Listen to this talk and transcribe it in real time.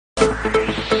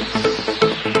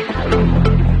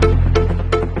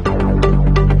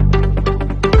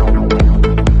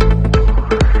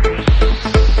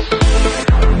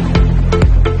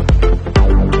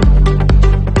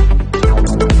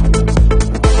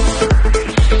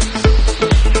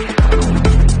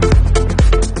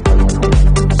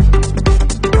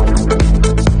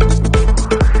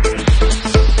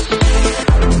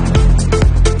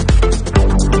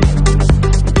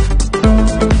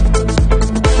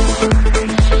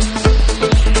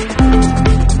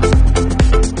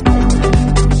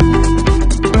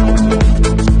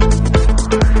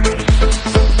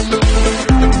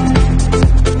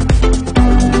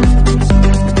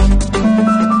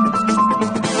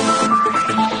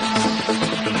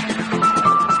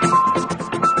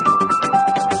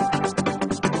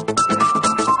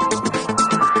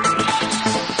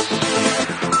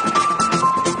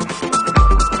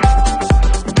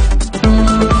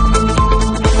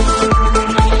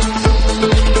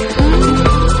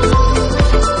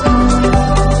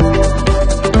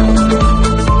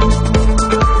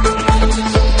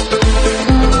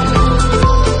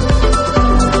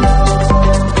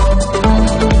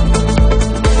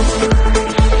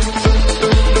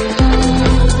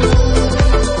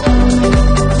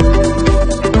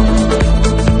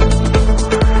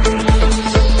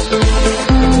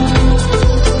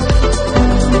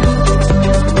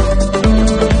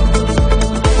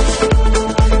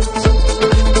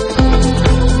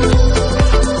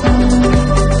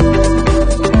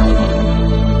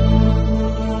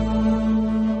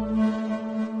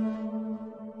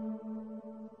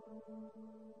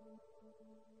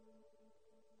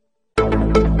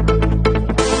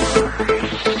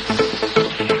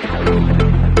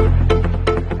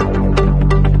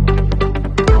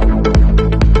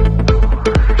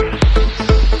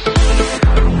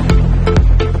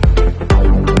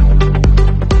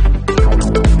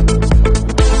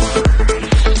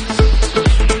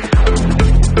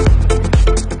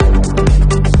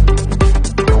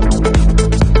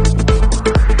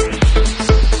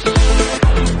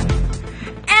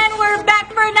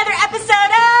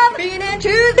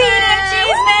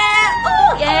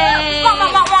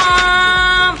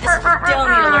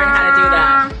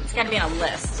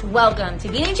Welcome to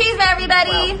Bean and Cheese,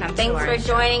 everybody. Thanks for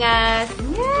joining us.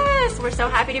 Yes, we're so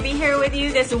happy to be here with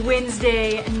you this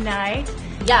Wednesday night.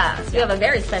 Yes, we have a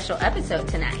very special episode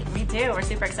tonight. We do. We're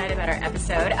super excited about our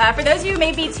episode. For those of you who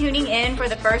may be tuning in for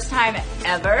the first time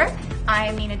ever,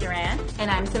 I'm Nina Duran. And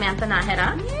I'm Samantha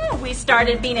Nahera. Yeah, we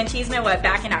started Bean and Chisme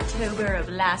back in October of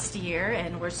last year,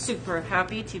 and we're super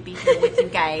happy to be here with you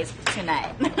guys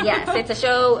tonight. Yes, it's a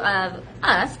show of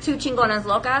us, two chingonas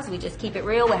locas. We just keep it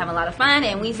real. We have a lot of fun,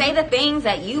 and we say the things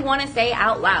that you want to say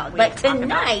out loud. But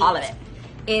tonight, all of it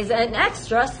is an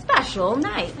extra special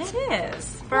night. It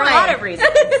is. For a lot of reasons.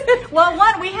 Well,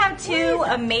 one, we have two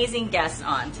amazing guests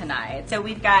on tonight. So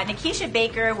we've got Nikisha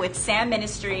Baker with Sam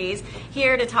Ministries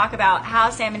here to talk about how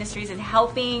Sam Ministries is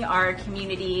helping our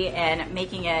community and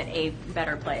making it a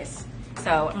better place.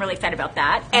 So I'm really excited about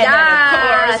that.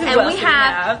 And then, of course, we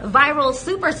have viral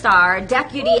superstar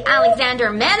Deputy Alexander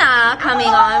Mena coming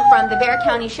on from the Bexar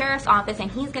County Sheriff's Office,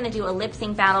 and he's going to do a lip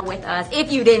sync battle with us.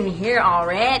 If you didn't hear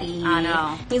already, I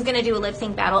know he's going to do a lip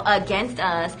sync battle against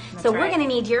us. That's so right. We're going to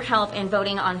need your help in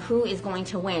voting on who is going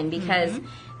to win because.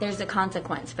 There's a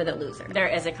consequence for the loser. There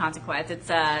is a consequence.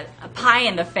 It's a pie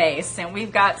in the face, and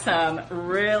we've got some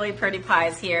really pretty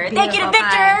pies here. Beautiful Thank you to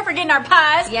Victor for getting our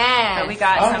pies. Yes. So we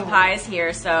got some pies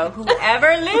here. So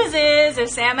whoever loses, if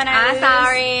Sam and I lose,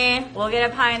 sorry, we'll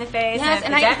get a pie in the face. Yes,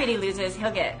 and if the deputy loses,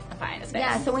 he'll get a pie in his face.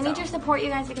 Yeah, so we need your support, you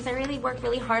guys, because I really worked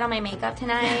really hard on my makeup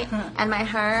tonight and my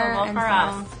hair. So vote for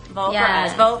us. Vote for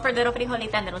us. Vote for Little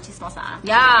Frijolita and Little Chismosa.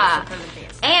 Yeah.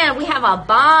 And we have a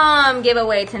bomb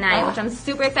giveaway tonight, which I'm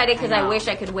super excited because I wish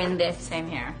I could win this. Same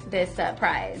here. This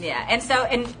prize. Yeah.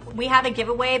 And we have a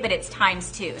giveaway, but it's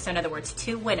times 2. So in other words,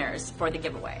 2 winners for the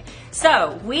giveaway.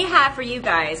 So we have for you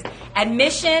guys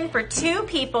admission for 2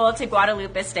 people to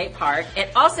Guadalupe State Park.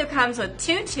 It also comes with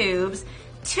 2 tubes,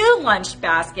 2 lunch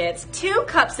baskets, 2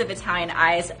 cups of Italian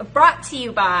ice, brought to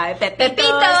you by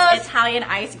Pepito's Italian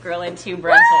Ice Grill and Tube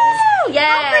Rentals. Woo!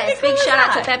 Yes! Big shout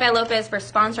out to Pepe Lopez for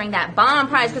sponsoring that bomb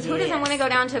prize, because who doesn't want to go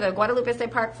down to the Guadalupe State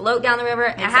Park, float down the river,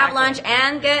 and have lunch,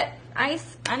 and get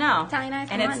ice? I know. Italian ice.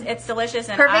 And it's delicious.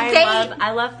 And Perfect date.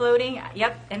 I love floating.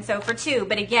 Yep. And so for 2,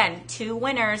 but again, 2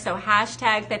 winners. So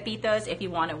hashtag Pepitos if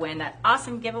you want to win that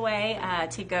awesome giveaway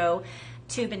to go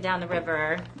tubing down the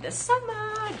river this summer.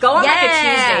 Go on like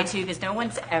a Tuesday too, because no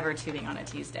one's ever tubing on a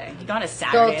Tuesday. You go on a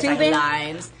Saturday. Go tubing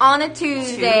lines. On a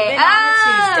Tuesday. Tubing on a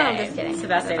Tuesday. I'm just kidding. It's the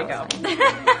best day to go.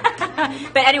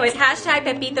 But anyways, hashtag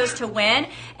Pepitos to win,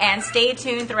 and stay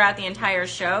tuned throughout the entire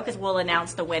show because we'll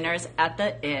announce the winners at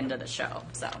the end of the show.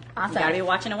 So awesome. You gotta be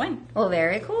watching to win. Well,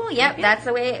 very cool. Yep, that's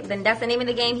the way. Then that's the name of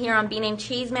the game here on Be Named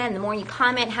Chisme. And the more you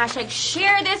comment, hashtag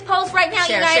share this post right now,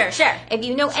 you guys. Share. If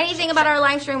you know anything about our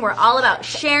live stream, we're all about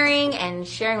sharing and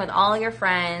sharing with all your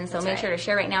friends. So make sure to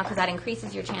share right now because that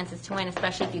increases your chances to win,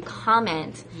 especially if you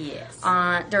comment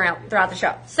throughout the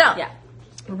show. So. Yeah.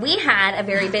 We had a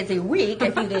very busy week,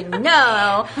 if you didn't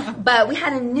know, but we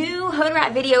had a new Hood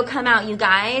Rat video come out, you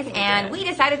guys, and we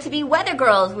decided to be weather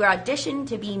girls. We auditioned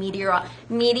to be meteorologists.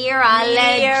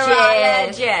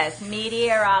 Meteorologists. Yes.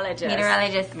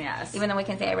 Even though we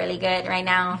can say it really good right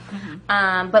now.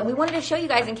 But we wanted to show you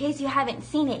guys in case you haven't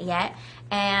seen it yet,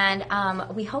 and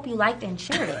we hope you liked and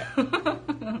shared it.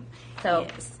 So,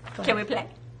 yes. Can we play?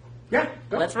 Yeah.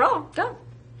 Go. Let's roll. Go.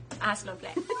 Hazlo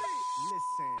play.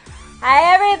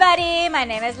 Hi everybody, my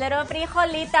name is Little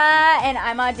Frijolita and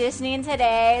I'm auditioning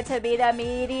today to be the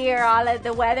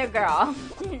weather girl.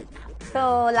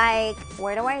 So, like,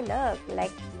 where do I look?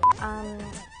 Like,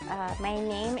 my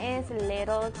name is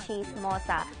Little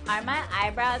Chismosa. Are my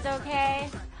eyebrows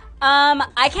okay?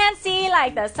 I can't see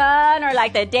like the sun or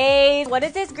like the days. What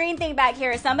is this green thing back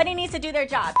here? Somebody needs to do their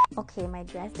job. Okay, my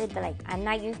dress is like, I'm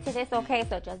not used to this, okay?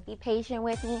 So just be patient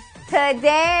with me.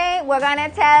 Today, we're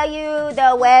gonna tell you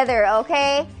the weather,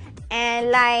 okay? And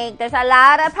like, there's a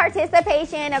lot of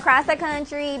participation across the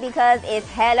country because it's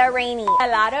hella rainy. A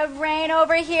lot of rain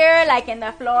over here, like in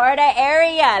the Florida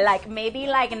area, like maybe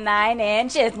like 9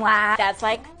 inches. Wow. That's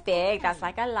like big. That's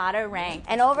like a lot of rain.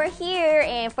 And over here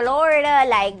in Florida,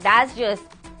 like, that's just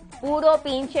puro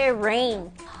pinche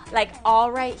rain. Like all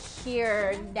right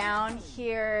here, down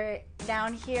here,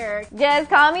 down here. Just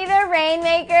call me the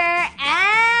rainmaker.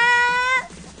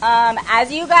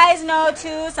 As you guys know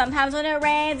too, sometimes when it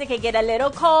rains, it can get a little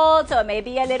cold, so it may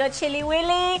be a little chilly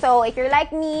willy. So if you're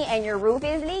like me and your roof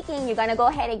is leaking, you're gonna go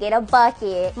ahead and get a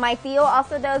bucket. My Theo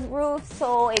also does roofs,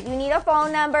 so if you need a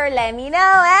phone number, let me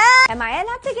know. Am I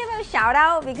allowed to give a shout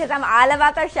out? Because I'm all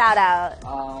about the shout out.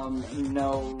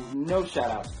 No shout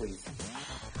outs, please.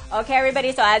 Okay,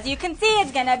 everybody, so as you can see,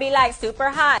 it's gonna be like super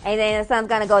hot. And then the sun's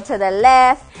gonna go to the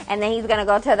left, and then he's gonna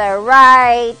go to the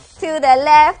right, to the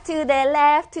left, to the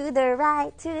left, to the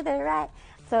right, to the right.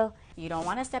 So you don't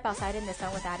want to step outside in the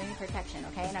sun without any protection,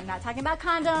 okay? And I'm not talking about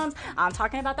condoms. I'm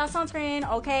talking about that sunscreen,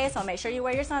 okay? So make sure you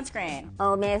wear your sunscreen.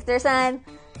 Oh, Mr. Sun,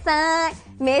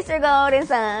 Mr. Golden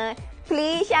Sun,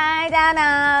 please shine down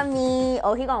on me.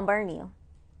 Oh, he gonna burn you.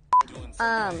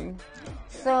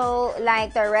 So,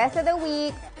 like, the rest of the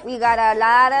week, we got a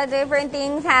lot of different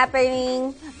things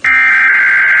happening.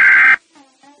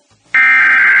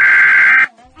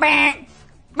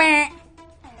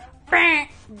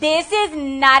 This is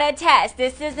not a test.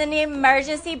 This is an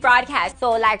emergency broadcast.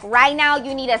 So, like, right now,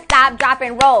 you need to stop, drop,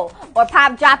 and roll. Or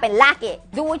pop, drop, and lock it.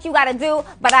 Do what you gotta do,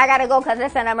 but I gotta go because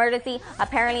it's an emergency.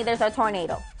 Apparently, there's a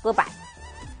tornado. Goodbye.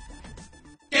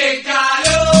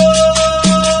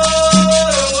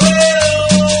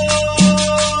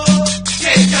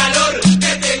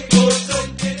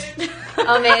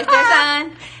 Oh,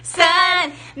 Mr.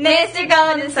 Sun, Mr.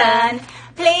 Golden Sun,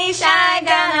 please shine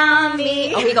down on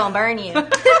me. Oh, he gonna burn you.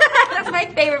 That's my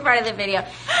favorite part of the video.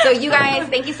 So you guys,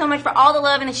 thank you so much for all the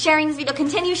love and sharing this video.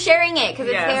 Continue sharing it because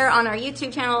it's there on our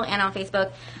YouTube channel and on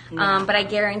Facebook. But I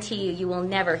guarantee you will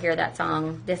never hear that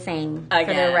song the same for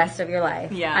the rest of your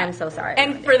life. Yeah. I'm so sorry.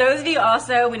 And for those of you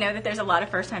also, we know that there's a lot of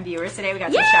first-time viewers today. We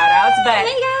got some shout-outs, but hey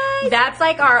guys. That's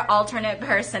like our alternate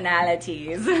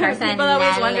personalities. People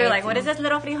always wonder, like, what is this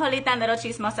Little Frijolita and Little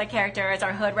Chismosa character? It's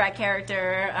our hood rat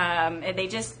character.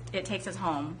 It takes us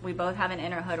home. We both have an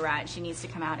inner hood rat. She needs to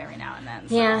come out every now and then.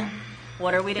 So. Yeah.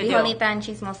 What are we to do? Frijolita and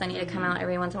Chismosa need to come out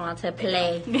every once in a while to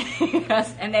play.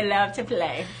 Yes, and they love to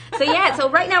play. So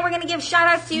right now we're going to give shout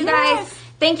outs to you guys.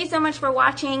 Thank you so much for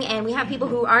watching. And we have people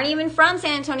who aren't even from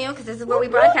San Antonio because this is where we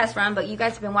broadcast from, but you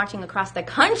guys have been watching across the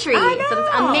country. So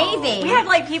it's amazing. We had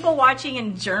like people watching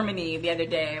in Germany the other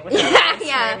day. It was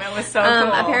It was so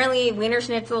cool. Apparently Wiener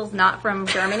Schnitzel's not from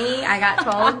Germany, I got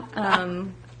told.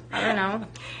 I don't know.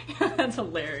 That's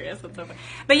hilarious. That's so funny.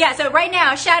 But yeah, so right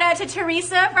now, shout out to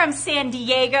Teresa from San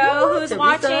Diego who's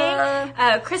watching.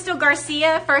 Crystal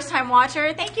Garcia, first time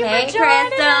watcher. Thank you for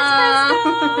joining us,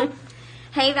 Crystal.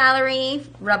 Hey Valerie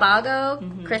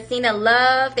Rabago, Christina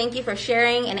Love, thank you for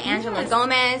sharing, and Angela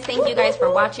Gomez, thank you guys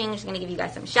for watching. I'm just going to give you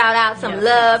guys some shout outs, some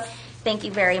love. Thank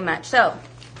you very much. So,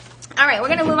 all right, we're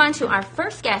going to move on to our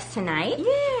first guest tonight.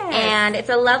 Yes. And it's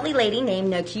a lovely lady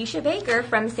named Nakisha Baker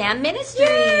from Sam Ministries.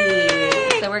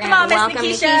 Yay. So we're going to welcome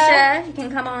Nakisha. You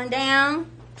can come on down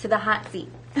to the hot seat.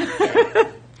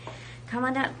 Come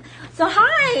on down. So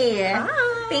hi.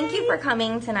 Thank you for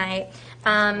coming tonight.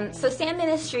 So Sam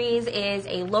Ministries is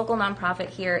a local nonprofit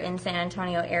here in San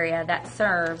Antonio area that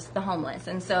serves the homeless.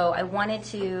 And so I wanted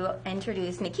to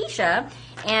introduce Nikisha.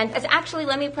 And actually,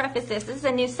 let me preface this. This is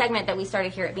a new segment that we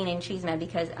started here at Bean and Chisme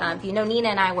because, you know, Nina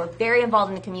and I were very involved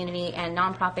in the community, and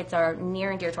nonprofits are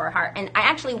near and dear to our heart. And I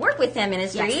actually work with Sam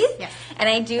Ministries, Yes. and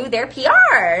I do their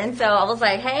PR. And so I was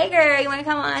like, hey, girl, you want to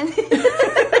come on?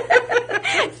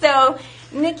 So,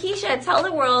 Nikisha, tell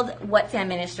the world what Sam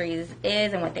Ministries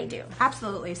is and what they do.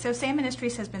 Absolutely. So Sam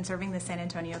Ministries has been serving the San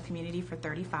Antonio community for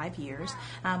 35 years.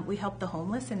 We help the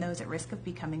homeless and those at risk of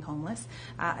becoming homeless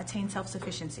attain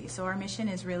self-sufficiency. So our mission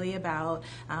is really about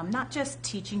not just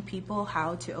teaching people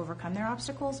how to overcome their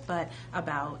obstacles, but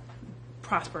about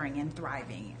prospering and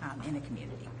thriving in the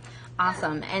community.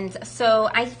 Awesome. And so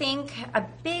I think a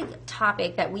big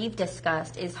topic that we've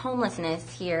discussed is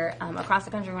homelessness here across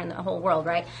the country and the whole world,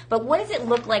 right? But what does it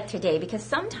look like today? Because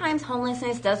sometimes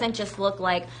homelessness doesn't just look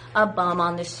like a bum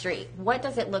on the street. What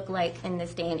does it look like in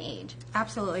this day and age?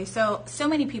 Absolutely. So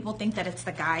many people think that it's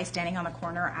the guy standing on the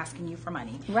corner asking you for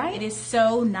money. Right. It is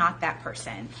so not that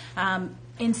person.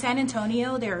 In San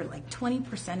Antonio, there are like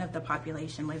 20% of the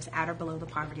population lives at or below the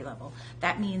poverty level.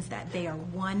 That means that they are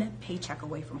one paycheck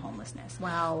away from homelessness.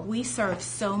 Wow. We serve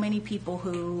so many people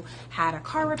who had a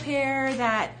car repair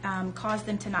that caused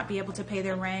them to not be able to pay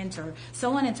their rent or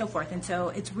so on and so forth. And so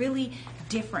it's really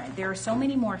different. There are so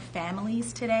many more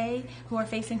families today who are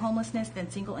facing homelessness than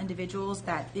single individuals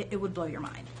that it would blow your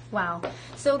mind. Wow.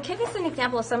 So give us an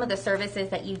example of some of the services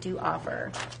that you do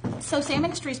offer. So Sam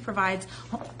Ministries provides,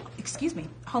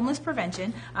 homeless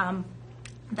prevention.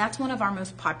 That's one of our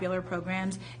most popular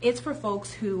programs. It's for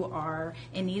folks who are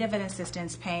in need of an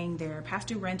assistance paying their past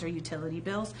due rent or utility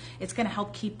bills. It's going to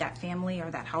help keep that family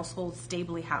or that household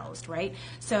stably housed, right?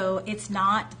 So it's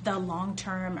not the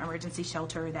long-term emergency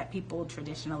shelter that people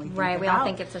traditionally think Right, about. we all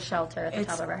think it's a shelter at the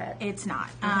top of our head. It's not.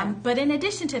 Okay. But in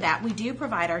addition to that, we do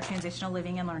provide our Transitional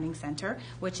Living and Learning Center,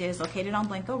 which is located on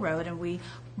Blanco Road, and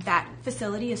that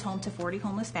facility is home to 40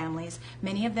 homeless families.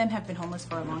 Many of them have been homeless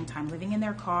for a long time, living in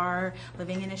their car,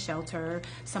 living in a shelter.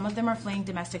 Some of them are fleeing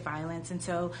domestic violence, and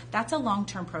so that's a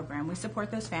long-term program. We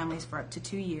support those families for up to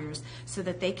 2 years so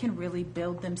that they can really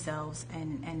build themselves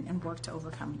and work to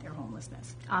overcome their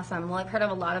homelessness. Awesome. Well, I've heard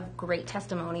of a lot of great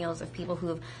testimonials of people who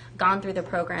have gone through the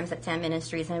programs at Sam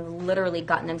Ministries and have literally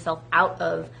gotten themselves out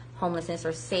of homelessness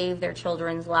or saved their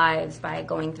children's lives by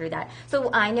going through that.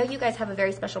 So I know you guys have a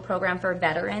very special program for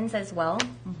veterans as well.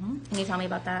 Mm-hmm. Can you tell me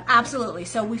about that? Absolutely.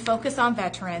 So we focus on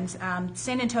veterans.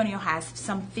 San Antonio has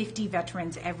some 50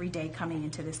 veterans every day coming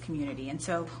into this community, and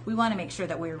so we want to make sure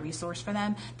that we're a resource for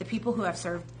them. The people who have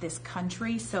served this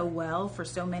country so well for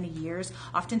so many years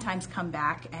oftentimes come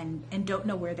back and don't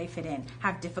know where they fit in,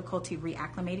 have difficulty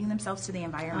reacclimating themselves to the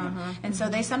environment, and so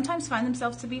they sometimes find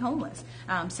themselves to be homeless.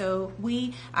 So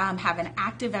we have an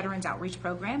active veterans outreach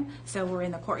program. So we're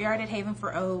in the courtyard at Haven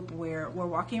for Hope. We're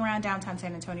walking around downtown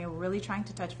San Antonio. We're really trying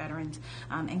to touch veterans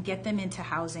and get them into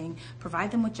housing,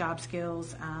 provide them with job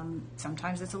skills.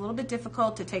 Sometimes it's a little bit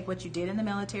difficult to take what you did in the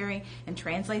military and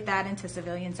translate that into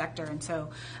civilian sector. And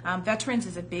so veterans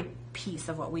is a big piece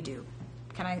of what we do.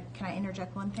 Can I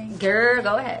interject one thing? Girl,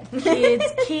 go ahead.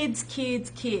 Kids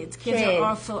are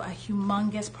also a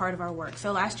humongous part of our work.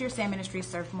 So last year, Sam Ministries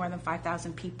served more than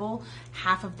 5,000 people.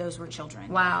 Half of those were children.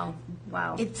 Wow.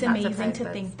 It's Not amazing surprised, to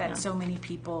but, think that yeah. so many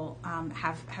people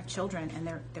have children and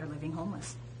they're living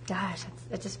homeless. Gosh,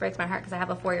 it just breaks my heart because I have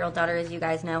a 4-year-old daughter, as you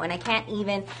guys know, and I can't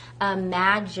even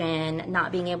imagine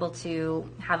not being able to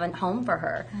have a home for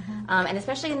her. And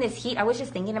especially in this heat, I was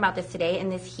just thinking about this today. In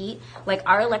this heat, like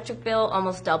our electric bill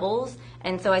almost doubles,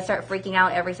 and so I start freaking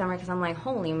out every summer because I'm like,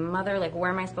 holy mother, like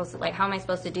where am I supposed to, like how am I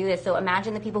supposed to do this? So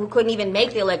imagine the people who couldn't even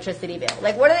make the electricity bill.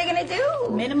 Like what are they going to do?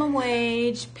 Minimum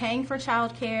wage, paying for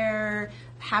childcare,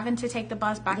 having to take the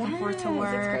bus back and forth to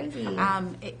work. It's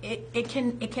crazy. It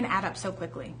can add up so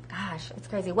quickly. Gosh, it's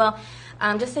crazy. Well,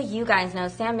 just so you guys know,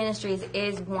 Sam Ministries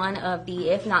is one of the,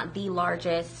 if not the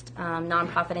largest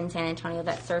nonprofit in San Antonio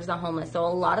that serves the homeless. So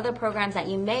a lot of the programs that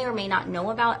you may or may not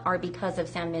know about are because of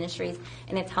Sam Ministries,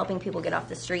 and it's helping people get off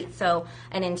the street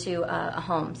and into a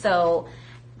home. So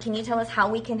can you tell us how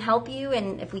we can help you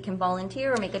and if we can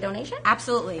volunteer or make a donation?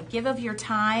 Absolutely. Give of your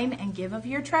time and give of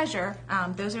your treasure.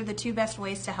 Those are the two best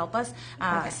ways to help us.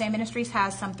 Sam Ministries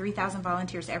has some 3,000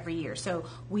 volunteers every year, so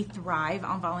we thrive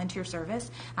on volunteer service,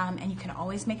 and you can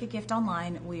always make a gift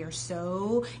online. We are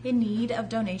so in need of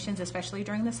donations, especially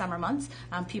during the summer months.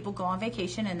 People go on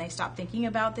vacation and they stop thinking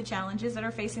about the challenges that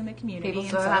are facing the community. People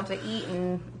still have to eat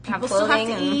and have people still have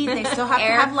clothing to eat. They still have to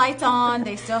air. have lights on.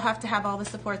 They still have to have all the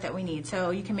support that we need. So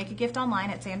you can can make a gift online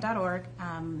at sam.org.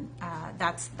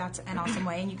 That's an awesome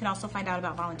way. And you can also find out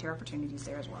about volunteer opportunities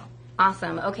there as well.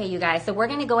 Awesome. Okay, you guys. So we're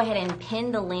going to go ahead and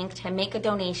pin the link to make a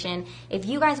donation. If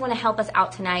you guys want to help us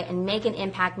out tonight and make an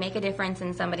impact, make a difference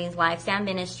in somebody's life, Sam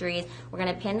Ministries, we're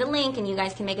going to pin the link and you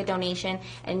guys can make a donation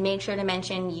and make sure to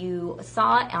mention you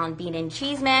saw it on Bean and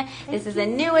Chisme. This is a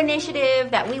new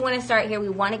initiative that we want to start here. We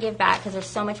want to give back because there's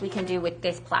so much we can do with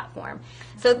this platform.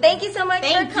 So thank you so much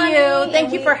for coming.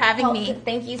 Thank you for having me.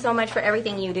 Thank you so much for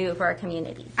everything you do for our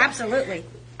community. Absolutely.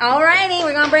 Alrighty,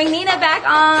 we're gonna bring Nina back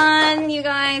on, you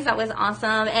guys. That was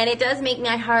awesome, and it does make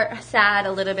my heart sad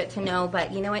a little bit to know.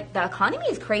 But you know what? The economy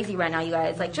is crazy right now, you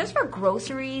guys. Like just for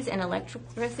groceries and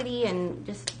electricity and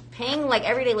just paying like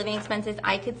everyday living expenses,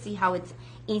 I could see how it's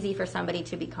easy for somebody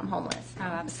to become homeless. Oh,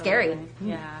 absolutely. Scary.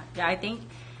 Yeah. I think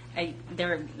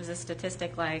there was a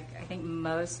statistic like I think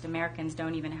most Americans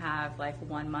don't even have like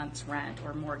 1 month's rent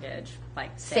or mortgage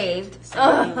like saved. So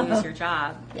when you lose your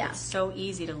job, it's so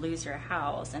easy to lose your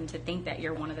house and to think that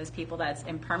you're one of those people that's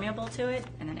impermeable to it,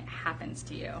 and then it happens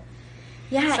to you.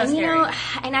 Yeah, so and scary. you know,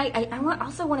 and I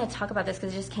also want to talk about this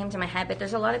because it just came to my head, but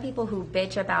there's a lot of people who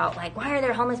bitch about, like, why are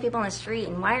there homeless people on the street,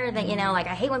 and why are they, you know, like,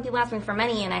 I hate when people ask me for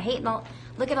money, and I hate,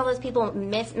 look at all those people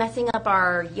messing up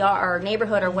our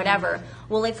neighborhood or whatever.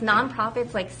 Well, it's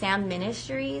nonprofits like Sam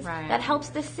Ministries that helps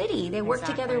the city. They work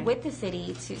together with the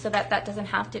city so that doesn't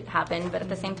have to happen, but at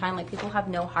the same time, like, people have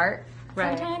no heart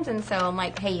sometimes, and so I'm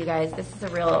like, hey, you guys, this is a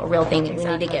real thing, and we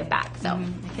need to give back. So,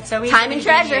 it's so easy time and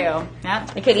treasure.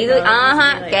 Yep. It could easily,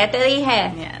 get the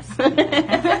dije. Yes.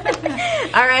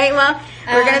 All right, well,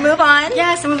 we're going to move on.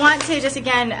 Yes, and we want to just,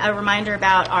 again, a reminder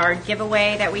about our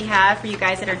giveaway that we have for you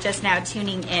guys that are just now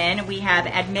tuning in. We have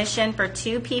admission for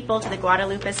 2 people to the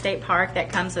Guadalupe State Park that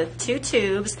comes with 2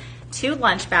 tubes, 2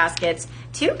 lunch baskets,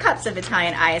 2 cups of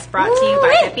Italian ice brought to you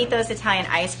by Pepito's Italian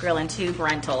Ice Grill and Tube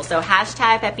Rental. So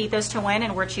hashtag Pepito's to win,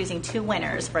 and we're choosing 2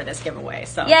 winners for this giveaway.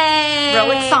 So yay!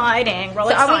 Real exciting. So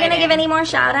are we going to give any more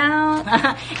shout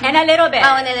outs? In a little bit.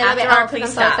 Oh, in a little bit. Our Oh, please I'm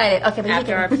so stop. excited. Okay, but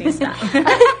After our please stop.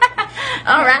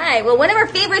 All right. Well, one of our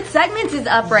favorite segments is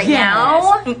up right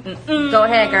now. Go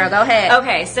ahead, girl. Go ahead.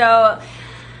 Okay, so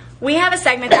we have a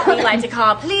segment that we like to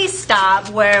call Please Stop,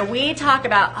 where we talk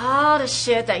about all the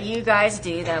shit that you guys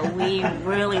do that we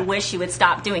really wish you would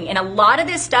stop doing. And a lot of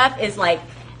this stuff is like,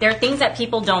 there are things that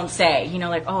people don't say. You know,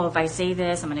 like, oh, if I say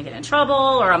this, I'm going to get in trouble,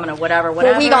 or I'm going to whatever.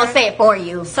 Well, we going to say it for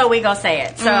you. So we go say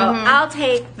it. So I'll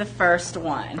take the first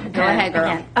one. Go ahead, girl.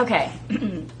 Again, okay.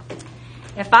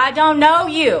 If I don't know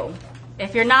you,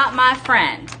 if you're not my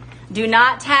friend, do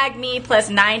not tag me plus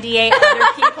 98 other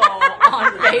people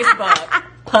on Facebook.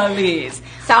 Please.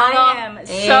 I am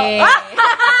so...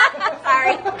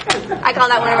 Sorry. I call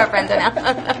that one of our friends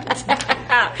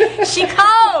now. She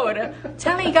code.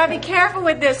 Tell me, you gotta be careful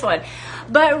with this one.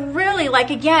 But really, like,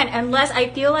 again, unless I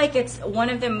feel like it's one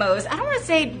of the most, I don't want to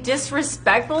say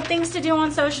disrespectful things to do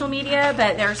on social media,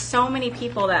 but there are so many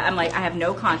people that I'm like, I have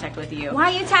no contact with you.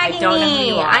 Why are you tagging I don't know who me?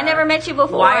 you are. I never met you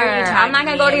before. Why are you tagging I'm not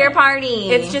going to go to your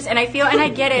party. It's just, and I feel, and I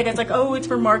get it. It's like, oh, it's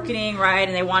for marketing, right?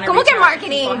 And they want to Go look at reach out to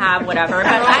marketing. people have whatever. But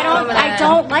I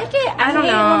don't like it. I don't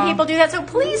know when people do that. So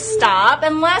please stop,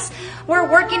 unless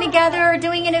we're working together or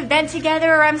doing an event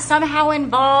together or I'm somehow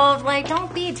involved. Like,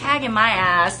 don't be tagging my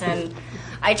ass. And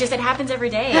it happens every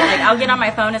day. Like, I'll get on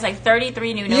my phone, it's like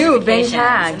 33 new notifications. You've been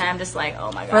tagged. And I'm just like,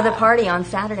 oh my God. For the party on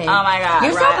Saturday. Oh my God.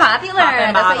 You're so popular.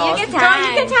 That's why you get tagged. Girl,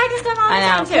 you can tag this stuff all the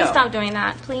time too. Please stop doing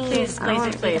that. Please.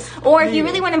 Please. Or if you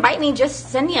really want to invite me, just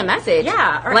send me a message.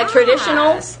 Yeah. Or like ask.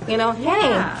 traditional, you know, hey,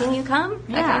 Yeah. can you come?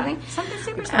 That kind of thing. Something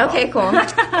super simple. Okay, cool.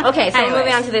 Okay, so Anyways. we're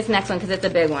moving on to this next one because it's a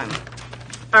big one.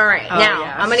 All right, now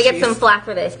yeah. I'm going to get some flack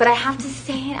for this, but I have to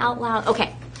say it out loud.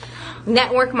 Okay,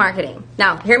 network marketing.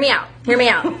 Now, hear me out.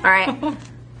 All right.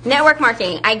 Network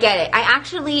marketing, I get it. I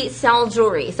actually sell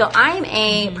jewelry. So I'm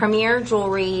a premier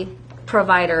jewelry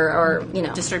provider or, you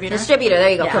know. Distributor, there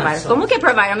you go, Yeah. provider. So I'm looking at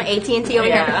provider. I'm AT&T over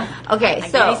Yeah. here. Okay, I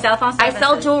so give you cell phone I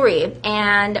sell services. jewelry,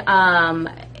 and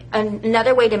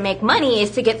another way to make money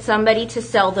is to get somebody to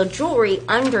sell the jewelry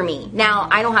under me. Now,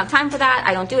 I don't have time for that.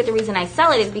 I don't do it. The reason I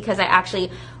sell it is because I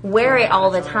actually wear it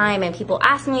all the time, and people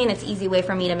ask me, and it's an easy way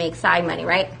for me to make side money,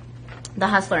 right? The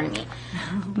hustler in me.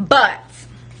 But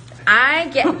I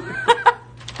get...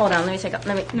 Hold on, let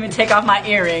me take off my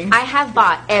earrings. I have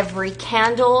bought every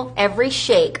candle, every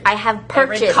shake. I have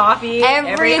purchased Every coffee,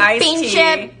 every iced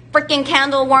tea. freaking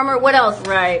candle warmer. What else?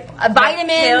 Right. Vitamins,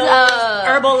 Pills,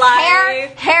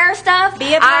 Herbalife. hair stuff.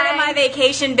 Be a part of my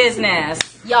vacation business.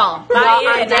 Y'all, Buy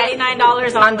I'm it,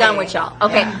 $99 on I'm done with y'all.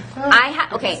 Okay,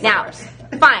 now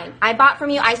fine. I bought from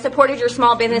you. I supported your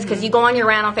small business because you go on your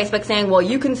rant on Facebook saying, well,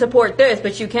 you can support this,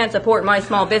 but you can't support my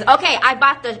small business. Okay, I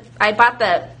bought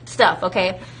the stuff,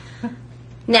 okay?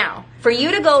 Now, for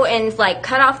you to go and like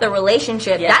cut off the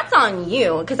relationship, that's on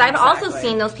you. Because I've also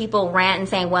seen those people rant and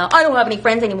saying, "Well, I don't have any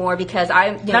friends anymore because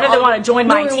none of them want to join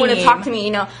my team. Want to talk to me,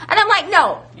 And I'm like,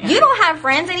 no, you don't have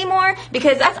friends anymore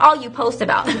because that's all you post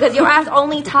about. Because your ass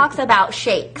only talks about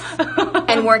shakes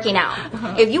and working out.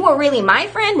 If you were really my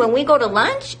friend, when we go to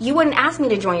lunch, you wouldn't ask me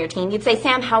to join your team. You'd say,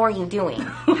 Sam, how are you doing?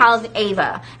 How's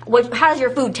Ava? How's your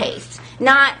food taste?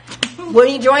 Not, will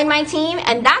you join my team?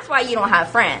 And that's why you don't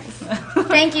have friends.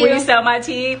 Thank you. Will you sell my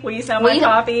tea? Will you sell my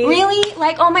coffee? Really?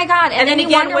 Like, oh my God. And then you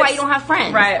wonder why you don't have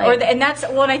friends. Right. Like, and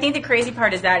I think the crazy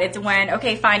part is that it's when,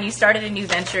 okay, fine, you started a new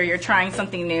venture, you're trying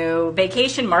something new.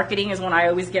 Vacation marketing is when I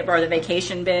always get bar the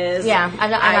vacation biz. Yeah.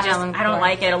 I don't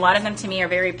like it. A lot of them to me are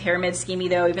very pyramid schemey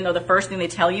though, even though the first thing they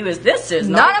tell you is this is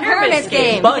not a pyramid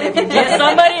scheme. But if you get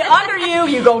somebody under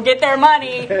you go get their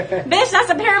money. Bitch, that's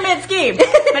a pyramid scheme.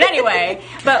 But anyway,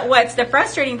 what's the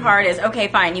frustrating part is, okay,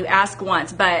 fine, you ask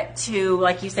once, but to,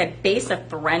 like you said, base a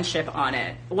friendship on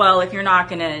it. Well, if you're not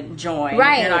going to join,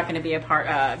 if you're not going to be a part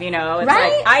of, it's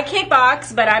like, I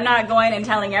kickbox, but I'm not going and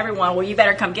telling everyone, well, you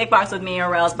better come kickbox with me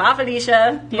or else, bye,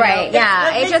 Felicia.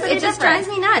 It just drives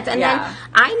me nuts. And then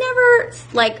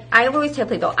I always tell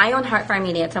people, I own Heartfire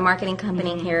Media. It's a marketing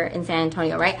company here in San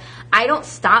Antonio, right? I don't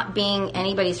stop being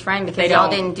anybody's friend because y'all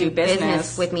didn't do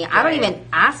business with me. I don't even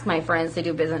ask my friends to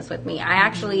do business with me. I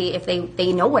actually, if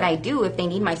they know what I do, if they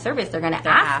need my service, they're going to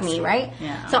ask me, right?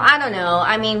 Yeah. So I don't know.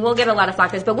 I mean, we'll get a lot of flack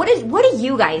for this, but what do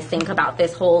you guys think about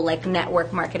this whole like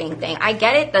network marketing thing? I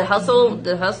get it. The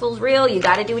hustle's real. You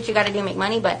got to do what you got to do to make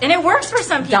money, and it works for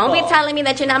some people. Don't be telling me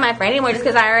that you're not my friend anymore just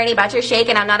because I already bought your shake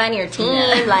and I'm not on your team.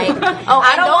 Yeah. Like,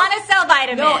 I don't want to sell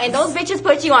vitamins. No, and those bitches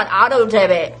put you on auto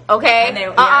debit, okay?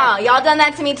 Y'all done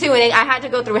that to me too, and I had to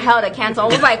go through hell to cancel. I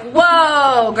was like,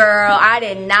 whoa, girl, I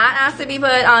did not ask to be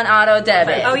put on auto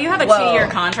debit. Oh, you have a 2-year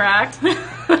contract?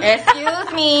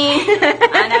 Excuse me.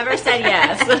 I never said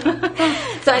yes.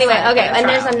 So anyway, okay, and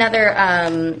there's another,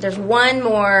 there's one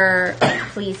more,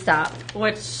 please stop.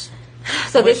 This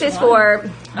is for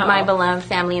my beloved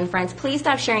family and friends. Please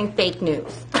stop sharing fake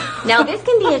news. Now, this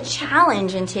can be a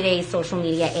challenge in today's social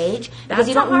media age because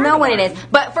you don't know what it is.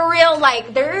 But for real,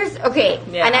 like,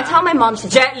 and I tell my mom,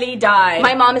 Jet Li died.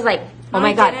 My mom is like, oh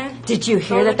my God, did you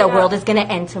hear that the world is going to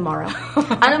end tomorrow?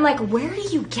 And I'm like, where do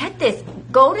you get this?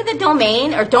 Go to the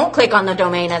domain, or don't click on the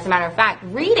domain, as a matter of fact.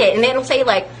 Read it, and it'll say,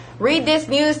 like, read this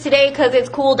news today because it's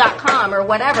cool.com or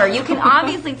whatever. You can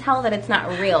obviously tell that it's not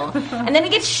real. And then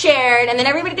it gets shared, and then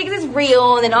everybody thinks it's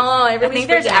real, and then, everybody's I think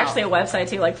there's actually a website,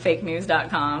 too, like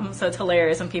fakenews.com. So it's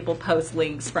hilarious when people post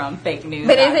links from fake news.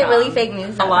 But is it really fake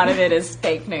news? A lot of it is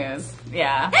fake news.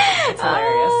 Yeah. It's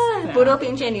hilarious.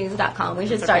 Puropinchenews.com. We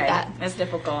should start that. It's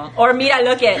difficult. Or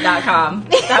miralookit.com.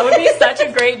 That would be such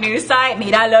a great news site.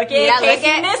 Miralookit. In case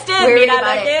you missed it.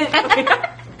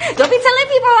 Miralookit. Don't be telling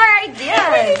people our ideas.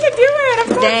 We need to do it. I'm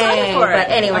so excited for it. But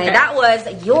anyway, that was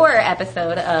your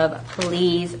episode of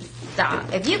Please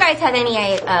Stop. If you guys have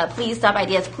any Please Stop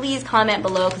ideas, please comment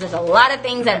below because there's a lot of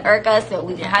things that irk us that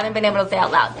we haven't been able to say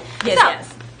out loud.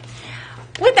 Yes.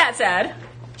 With that said,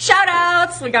 shout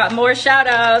outs. We got more shout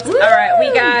outs. All right,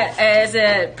 we got, is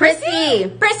it Prissy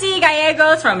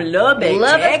Gallegos from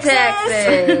Lubbock,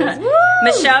 Texas.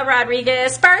 Michelle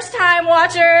Rodriguez, first time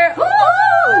watcher.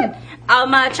 Woo!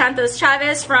 Alma Chantos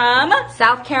Chavez from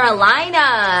South Carolina.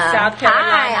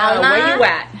 Hi, Alma. Where you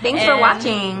at? Thanks for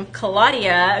watching.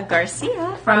 Claudia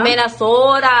Garcia from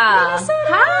Minnesota.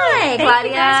 Hi, Thank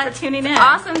Claudia. You guys for tuning in.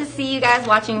 Awesome to see you guys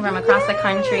watching from across the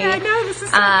country. I know, this is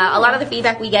so cool. A lot of the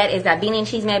feedback we get is that Beanie and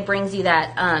Chisme brings you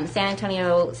that San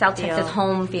Antonio, South Texas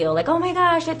home feel. Like, oh my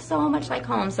gosh, it's so much like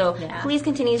home. So please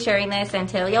continue sharing this and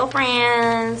tell your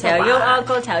friends. Tell your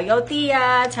uncle, tell your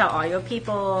tia, tell all your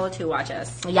people to watch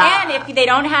us. Yeah. And if they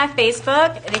don't have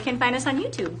Facebook, they can find us on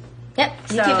YouTube. Yep,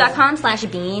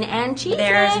 youtube.com/beanandcheese.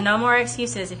 There's no more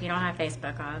excuses if you don't have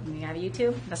Facebook. You have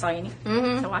YouTube. That's all you need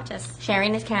to watch us.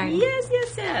 Sharing is caring.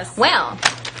 Yes. Well,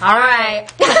 all right.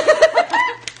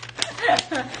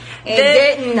 It's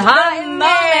getting hot in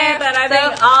there. But I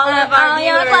think all of our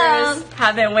viewers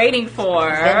have been waiting for.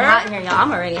 It's been hot in here, y'all.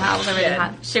 I'm already hot. I was already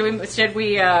hot. Should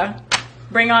we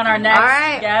bring on our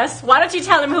next guest? Why don't you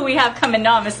tell them who we have coming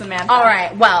on, Miss Samantha? All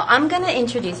right. Well, I'm going to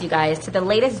introduce you guys to the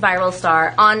latest viral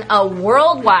star on a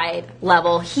worldwide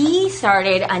level. He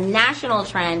started a national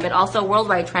trend, but also a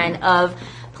worldwide trend of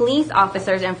police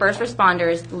officers and first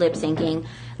responders lip syncing.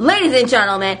 Ladies and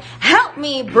gentlemen, help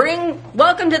me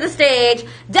welcome to the stage,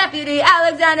 Deputy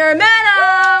Alexander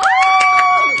Mano!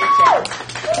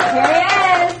 Here he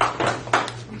is.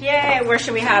 Where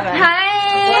should we have him?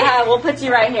 Hi. We'll put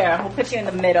you right here. We'll put you in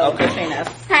the middle between us.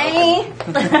 Hi.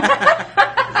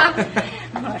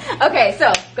 Okay,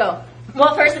 so go.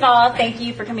 Well, first of all, thank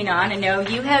you for coming on. I know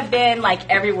you have been like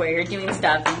everywhere. You're doing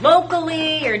stuff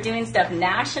locally. You're doing stuff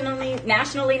nationally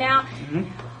now. Mm-hmm.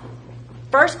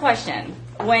 First question.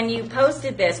 When you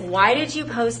posted this, why did you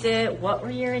post it? What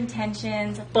were your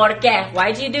intentions? ¿Por qué?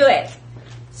 Why did you do it?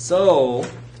 So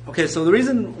the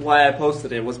reason why I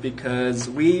posted it was because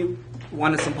we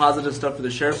wanted some positive stuff for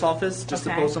the sheriff's office, just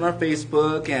to post on our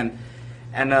Facebook and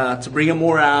to bring a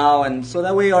morale, and so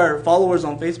that way our followers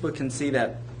on Facebook can see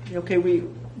that, okay, we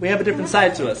have a different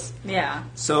side to us. Yeah.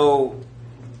 So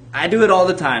I do it all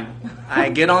the time. I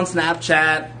get on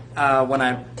Snapchat when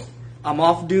I'm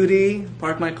off duty,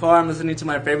 park my car, I'm listening to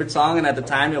my favorite song, and at the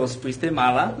time it was Fuiste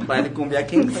Mala by the Cumbia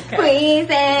Kings. Fuiste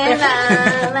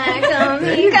mala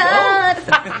conmigo.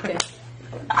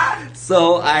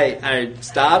 So I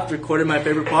stopped, recorded my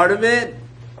favorite part of it,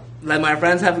 let my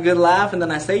friends have a good laugh, and then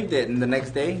I saved it. And the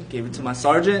next day, gave it to my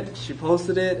sergeant. She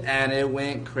posted it, and it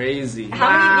went crazy. How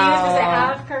many views does it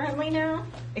have currently now?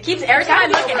 It keeps, every time I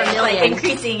look at it, it's like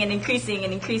increasing and increasing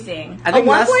and increasing. I think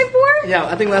 1.4? Yeah,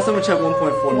 I think last time we checked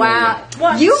 1.4 Wow.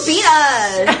 Well, You beat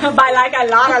us. By like a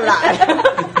lot.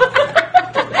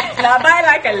 Not by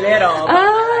like a little.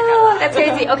 Oh, that's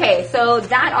crazy. Okay, so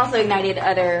that also ignited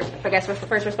other, I guess, first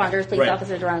responders, police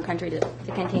officers around the country to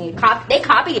continue. They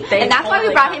copied. And that's why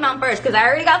we brought him on first, because I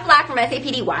already got flack from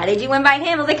SAPD. Why did you invite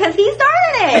him? I was like, because he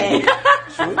started it.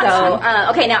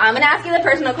 Okay, now I'm going to ask you the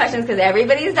personal questions, because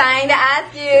everybody's dying to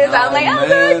ask you. So I'm like, I'm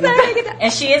so excited.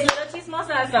 And she is little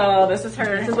chismosa, so this is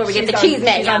her. This is where we get the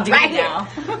chisme. She's on duty right now.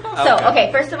 So,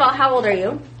 okay, first of all, how old are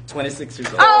you? 26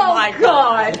 years old. Oh my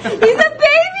God. He's a baby.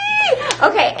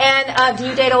 Okay, and do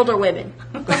you date older women?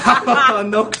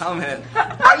 No comment.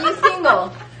 Are you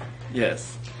single?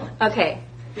 Yes. Okay.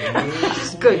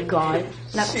 Good God.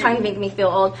 That's trying to make me feel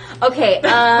old. Okay,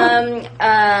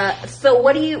 so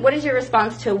what is your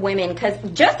response to women? Because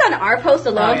just on our post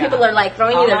alone, people are like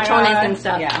throwing you their chones and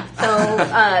stuff. Yeah.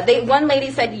 So one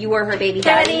lady said you were her baby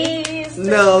daddy.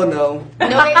 No. No, do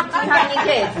you have any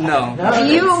kids? No. Do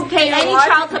you pay any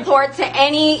child support to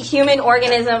any human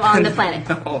organism on the planet?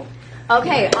 No.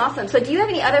 Okay, awesome. So do you have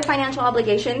any other financial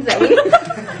obligations that we...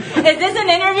 Is this an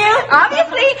interview?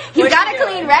 Obviously, he's got a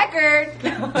clean record.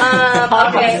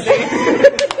 Okay.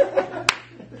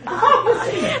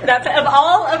 That's, of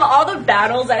all the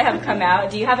battles that have come out,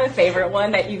 do you have a favorite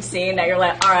one that you've seen that you're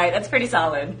like, all right, that's pretty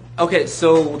solid? Okay,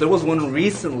 so there was one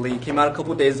recently, came out a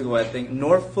couple days ago, I think.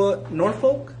 Norfolk,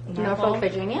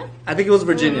 Virginia? I think it was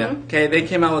Virginia. Okay, they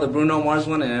came out with a Bruno Mars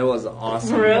one, and it was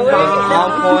awesome. Really? It was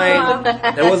on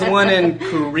point. There was one in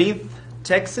Corinth,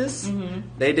 Texas. Mm-hmm.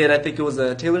 They did, I think it was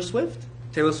a Taylor Swift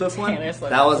one.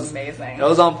 That was amazing. That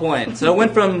was on point. So it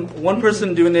went from one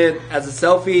person doing it as a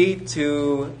selfie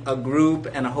to a group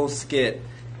and a whole skit.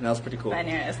 And that was pretty cool.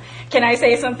 Bananas. Can I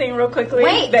say something real quickly?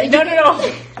 Wait. No.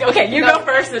 Okay, you go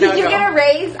first. Did you get a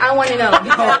raise? I want to know.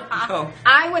 No.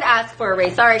 I would ask for a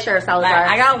raise. Sorry, Sheriff Salazar.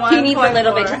 I got one. He needs a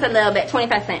little bit, just a little bit.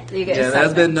 25 cents. You get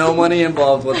there's been no money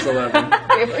involved whatsoever.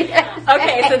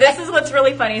 Okay, so this is what's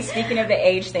really funny, speaking of the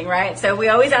age thing, right? So we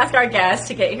always ask our guests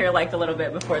to get here like a little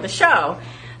bit before the show.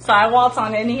 So I waltz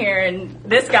on in here, and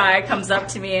this guy comes up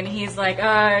to me, and he's like,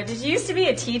 did you used to be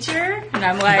a teacher? And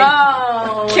I'm like,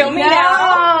 kill me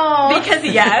now. Because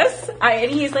yes. And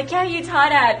he's like, yeah, you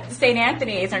taught at St.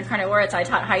 Anthony's or Incarnate Words. I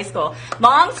taught high school.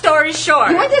 Long story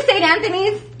short. You went to St.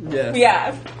 Anthony's? Yes.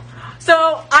 Yeah. So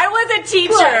I was a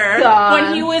teacher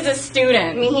when he was a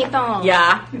student. Mijito.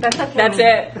 Yeah. That's okay. That's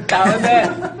it. That was it.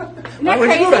 Where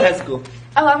did you go to high school?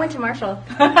 Oh, I went to Marshall.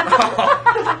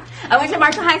 I went to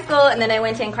Marshall High School, and then I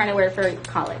went to Incarnate Word for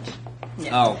college.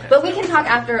 Yeah. Oh, okay. But we can talk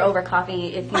after over coffee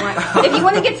if you want. If you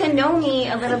want to get to know me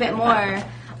a little bit more.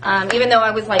 Even though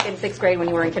I was like in 6th grade when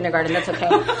you were in kindergarten, that's okay.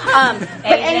 But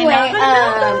anyway,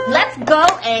 let's go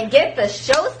and get the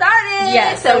show started.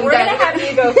 Yeah, so we're going to have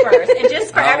you go first. And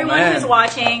just for everyone who's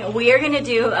watching, we are going to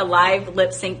do a live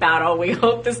lip sync battle. We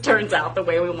hope this turns out the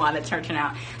way we want it to turn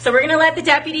out. So we're going to let the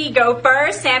deputy go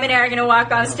first. Sam and I are going to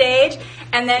walk on stage,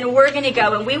 and then we're going to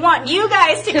go. And we want you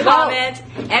guys to comment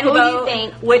and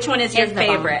vote which one is your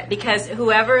favorite. Because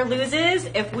whoever loses,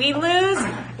 if we lose,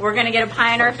 we're going to get a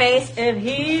pie in our face. If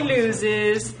he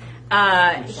loses,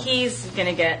 he's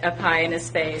gonna get a pie in his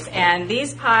face, and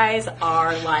these pies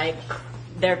are like,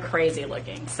 they're crazy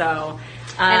looking. So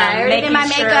and I already did my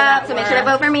makeup, so make sure to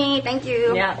vote for me. Thank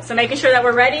you. Yeah, so making sure that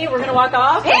we're ready. We're gonna walk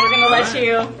off, and we're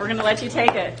gonna let you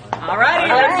take it. All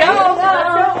righty, let's go.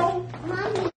 Let's go.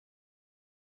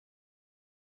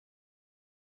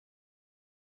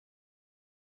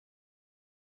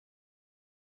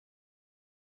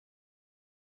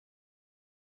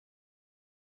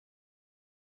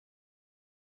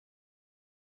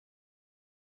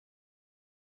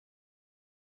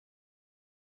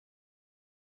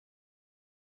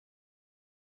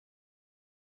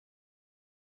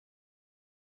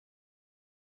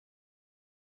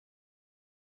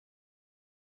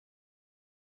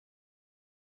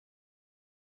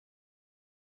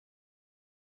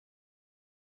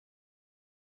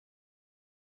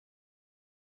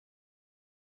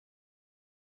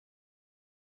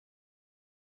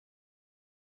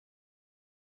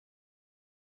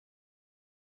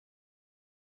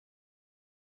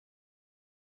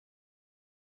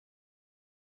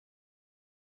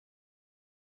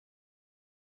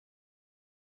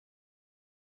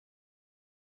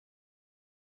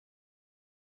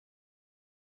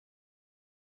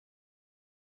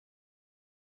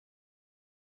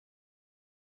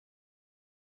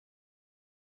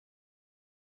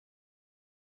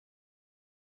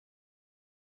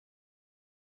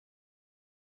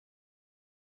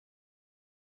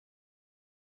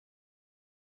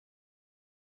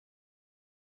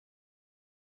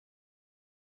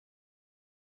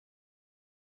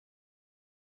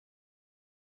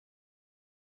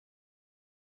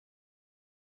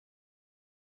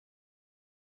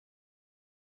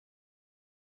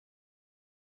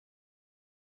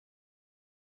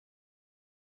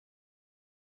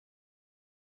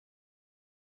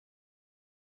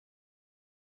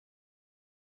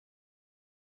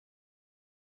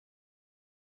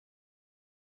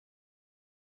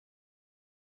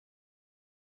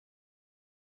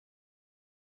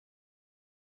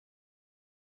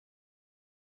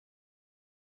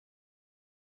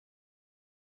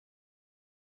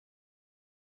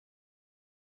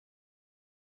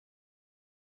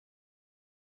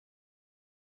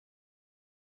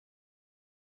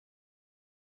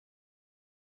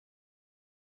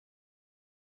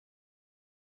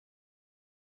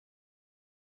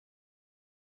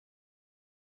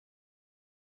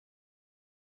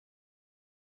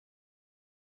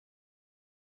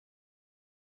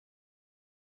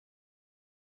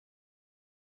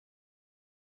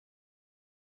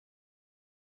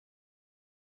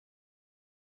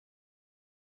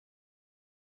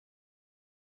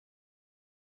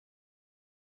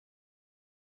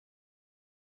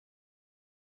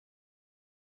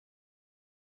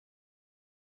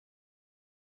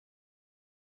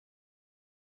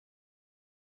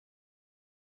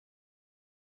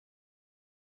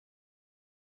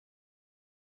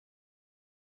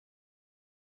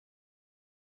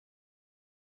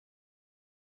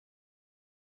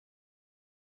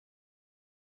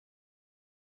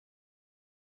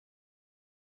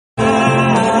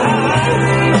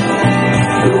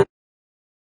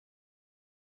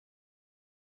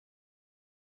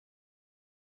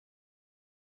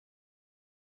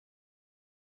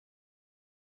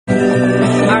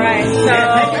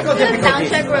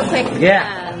 sound check real quick.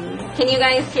 Yeah. Can you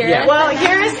guys hear us? Well,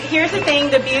 here's the thing.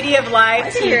 The beauty of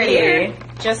live TV.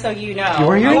 Just so you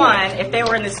know, if they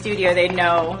were in the studio, they'd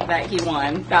know that he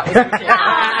won. That was legit.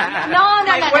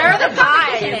 No. Where are the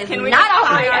pies? Can we not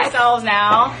tie ourselves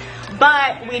now?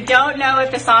 But we don't know if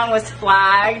the song was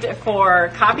flagged for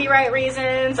copyright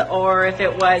reasons or if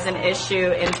it was an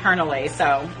issue internally.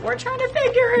 So we're trying to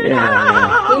figure it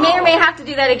out. We may or may have to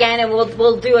do that again, and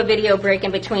we'll do a video break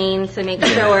in between to make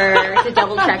sure to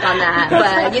double check on that.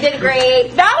 But you did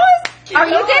great. That was killer,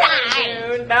 you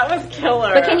did. Dude, that was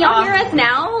killer. But can y'all hear us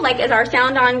now? Like, is our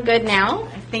sound on good now?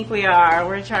 I think we are.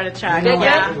 We're trying to check. Good.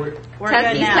 We're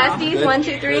good now. Testies. 1,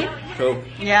 2, 3. Cool.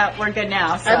 Yeah, we're good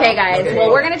now. So. Okay, guys. Well,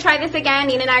 we're gonna try this again.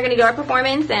 Nina and I are gonna do our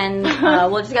performance, and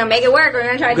we're just gonna make it work. We're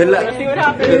gonna try. Good luck. Let's see what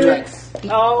happens.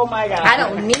 Oh my God. I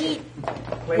don't need.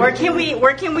 Where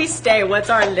can we stay? What's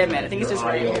our limit? I think it's just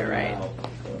right here, right?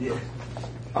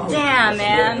 Damn,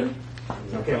 man.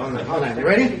 Okay, hold on. You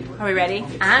ready? Are we ready?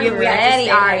 I'm We have to ready. stay,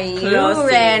 Are like, you close.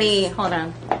 ready? Hold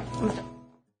on.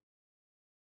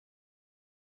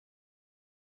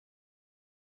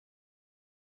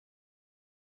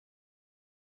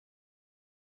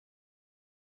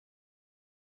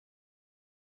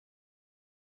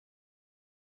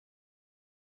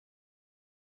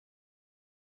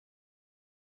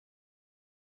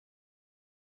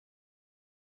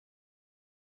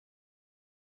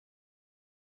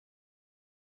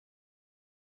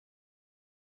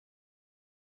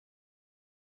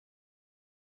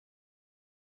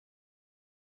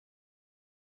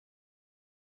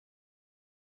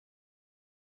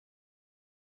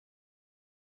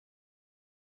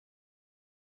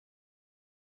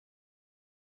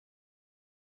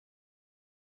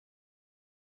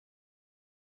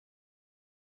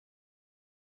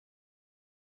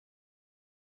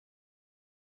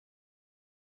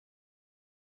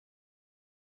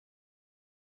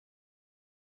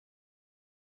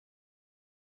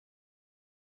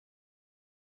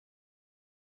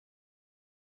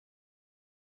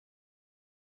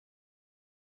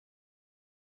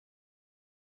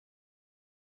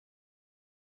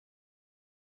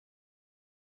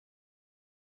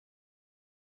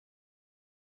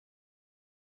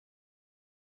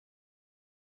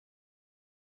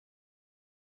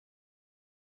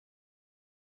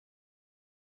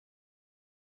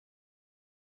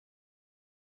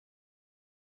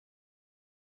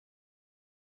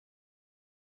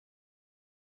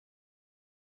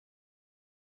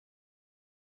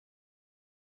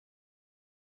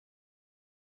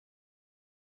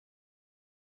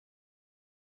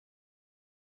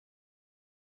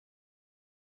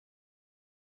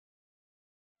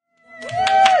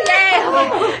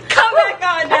 Come back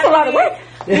on. That's a lot of work.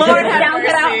 Lord have Sound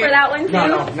cut out for that one too.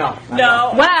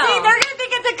 No. Wow. See, they're gonna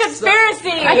think it's a conspiracy.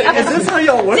 Is this how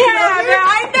y'all work? Yeah, man,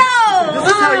 I know. Is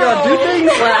this how y'all do things?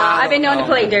 Well, I've been known to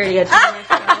play dirty at times.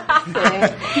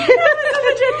 That's a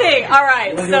legit thing. All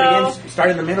right, so Start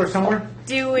in the middle or somewhere?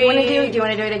 do we? Do you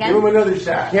want to do it again? Give him another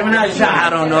shot. Give him another shot. I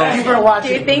don't know. People are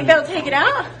watching. Do you think they'll take it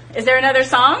out? Is there another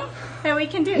song that we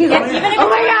can do? Even if it's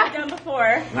already done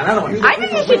before. Another one. I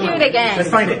think you should do it again. Let's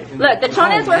find it. Look, the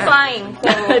chonas were flying.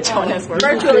 The Jonas were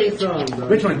Virtually.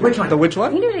 Which one? Which one? The which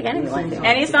one? You can do it again if you want to.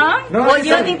 Any song? No, well, any you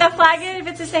don't song. think they'll flag it if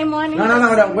it's the same one?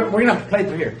 No. We're gonna play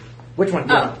through here. Which one?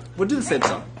 Oh. We'll do the same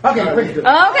song. Okay, pretty good.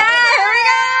 Okay, here we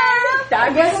go.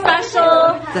 That was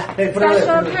special. Hey, put it Special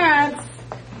there. appearance.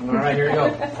 All right, here we go.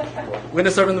 We're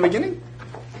gonna start from the beginning.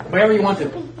 Wherever you want to.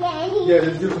 Yeah,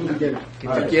 let's do from the beginning.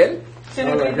 Again? Should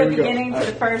it All be right, the here we go. beginning to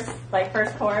the first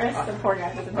chorus? The poor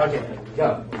guy doesn't know. Okay,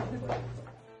 go.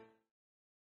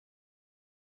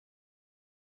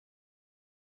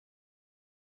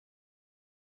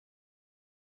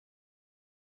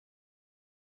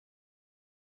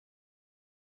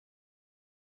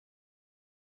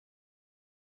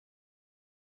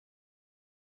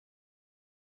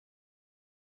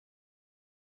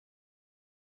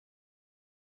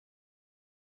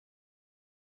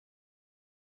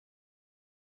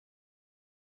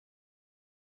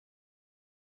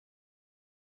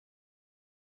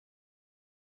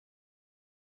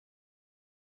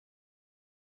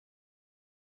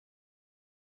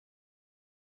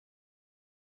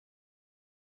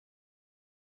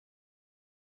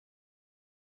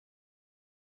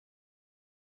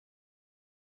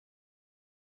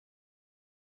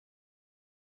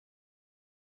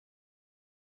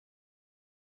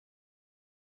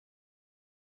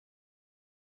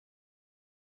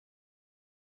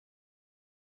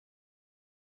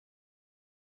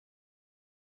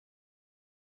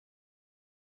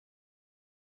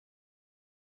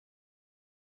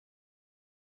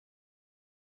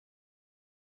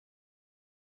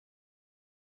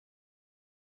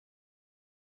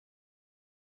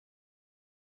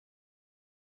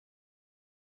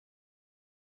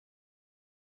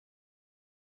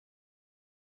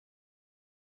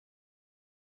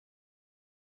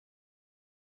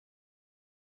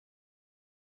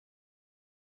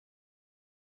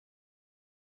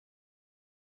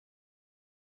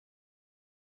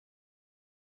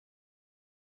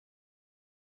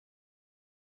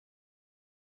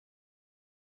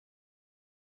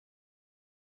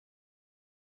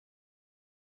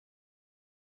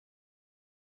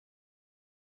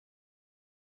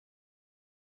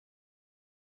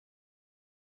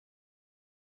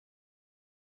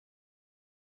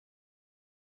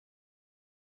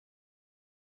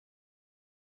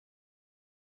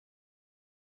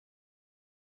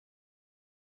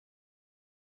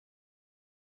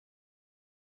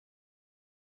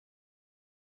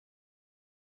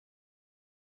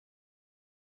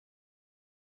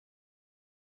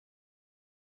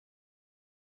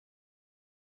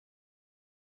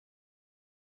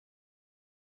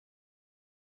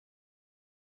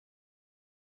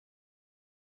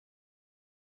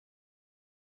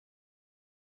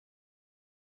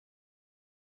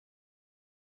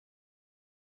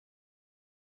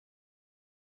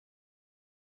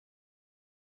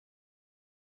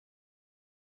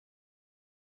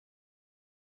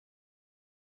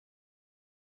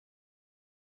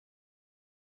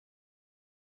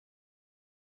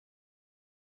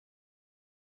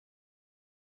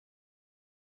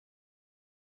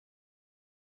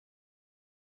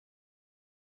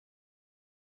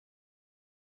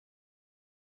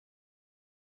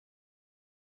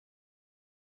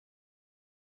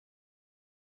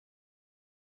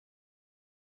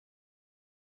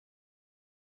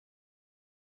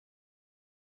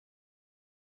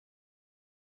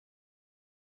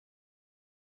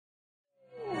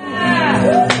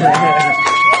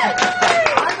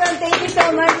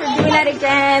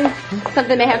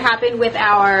 something may have happened with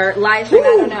our live stream. I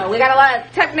don't know. We got a lot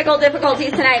of technical difficulties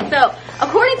tonight. So,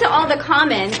 according to all the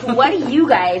comments, what do you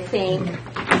guys think?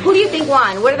 Who do you think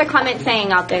won? What are the comments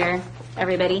saying out there,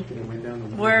 everybody?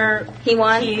 He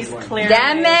won? He's clearly.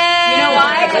 Damn it! You know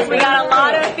why? Because we got a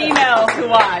lot of females who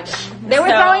watch. They were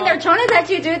throwing their chonas at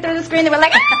you, dude, through the screen. They were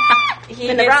like, ah! He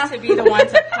gets to be the one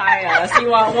to pie us. You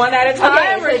want one at a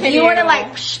time? Okay, so do you want to like,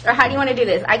 or how do you want to do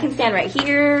this? I can stand right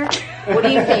here. What are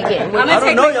you thinking? I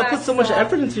don't know. You put so much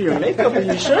effort into your makeup and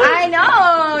your shirt. I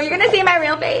know. You're going to see my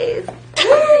real face.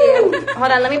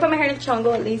 Hold on. Let me put my hair in a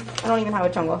chongo at least. I don't even have a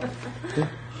chongo.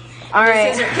 All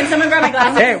right. Can someone grab my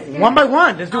glasses? Hey, one by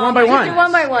one. Let's do one by one. Do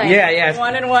one by one. Yeah.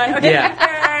 One and one. Okay.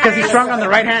 Yeah. Because he's strong on the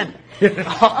right hand. No,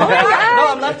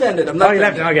 I'm left-handed. I'm Oh, you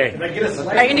left-handed. left.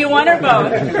 Okay. I can do one or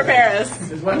both. Prepare us.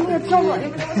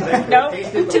 Nope.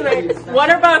 Too late.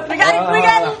 One or both. We got it. We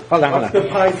got it. Hold on. The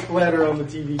pie splatter on the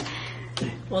TV.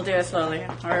 We'll do it slowly.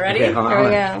 Are we ready? Okay, hold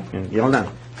on. Here we go. You hold on.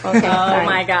 Okay. Oh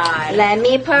my God. Let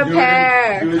me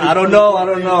prepare. I don't know.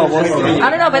 We'll see.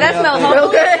 I don't know, but that smells real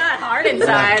Hopefully it's good. not hard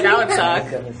inside. That would suck.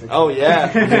 Oh,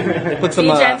 yeah. Put some,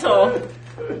 Be gentle.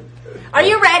 Are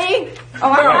you ready?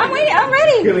 Oh, I'm waiting. I'm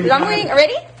ready. I'm waiting.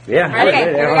 Ready? Yeah.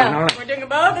 Okay, here we go. We're doing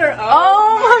both or?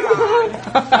 Oh my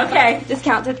god. Okay. Just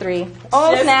count to 3.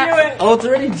 Oh, Just snap. do it. Oh, it's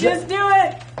already Just do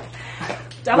it.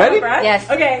 Double Ready? breath? Yes.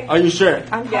 Okay. Are you sure?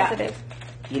 I'm positive.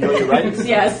 You know you're right?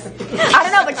 Yes. I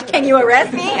don't know, but can you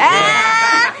arrest me?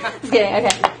 Ah! Just kidding.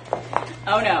 Okay.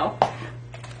 Oh no.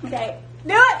 Okay.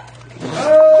 Do it.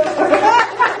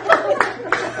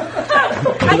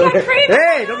 I got cream.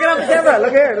 Hey, don't get off the camera.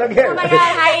 Look here. Oh my God.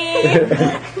 Hi.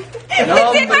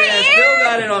 No, in my I still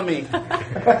got it on me.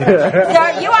 Sir,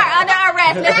 you are under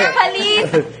arrest. Mr.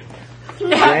 Police.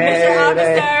 Mr.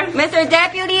 Officer. Mr.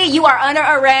 Deputy, you are under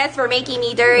arrest for making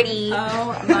me dirty.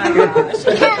 Oh my gosh.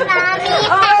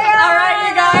 All right,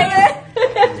 you guys.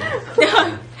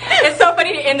 It's so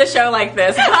funny to end the show like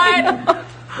this. But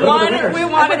one, we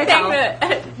want to thank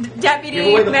the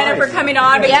Deputy Meta for coming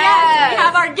on. But yes, we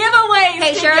have our giveaways.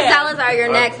 Hey, to Sheriff give. Salazar,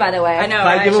 you're next, by the way. I know.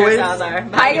 Pie right? giveaways? Sheriff Salazar.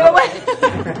 Pie giveaway.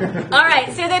 All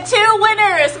right, so the 2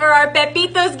 winners for our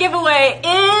Pepitos giveaway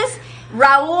is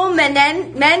Raul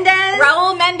Mendez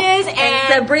Raul Mendez and and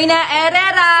Sabrina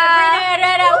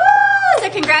Herrera. Woo! So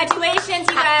congratulations,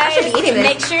 you guys. should be eating this.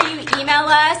 Make sure you email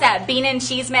us at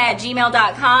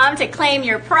beanandchisme@gmail.com to claim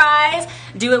your prize.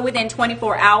 Do it within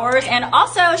 24 hours. And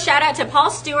also, shout out to Paul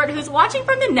Stewart, who's watching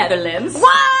from the Netherlands. What?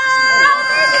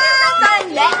 The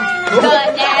Netherlands.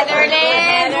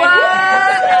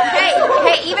 What?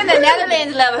 Hey, even the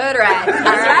Netherlands love hood rats. That's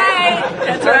right.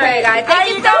 That's right. Okay, guys. Thank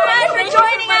you so much for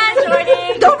joining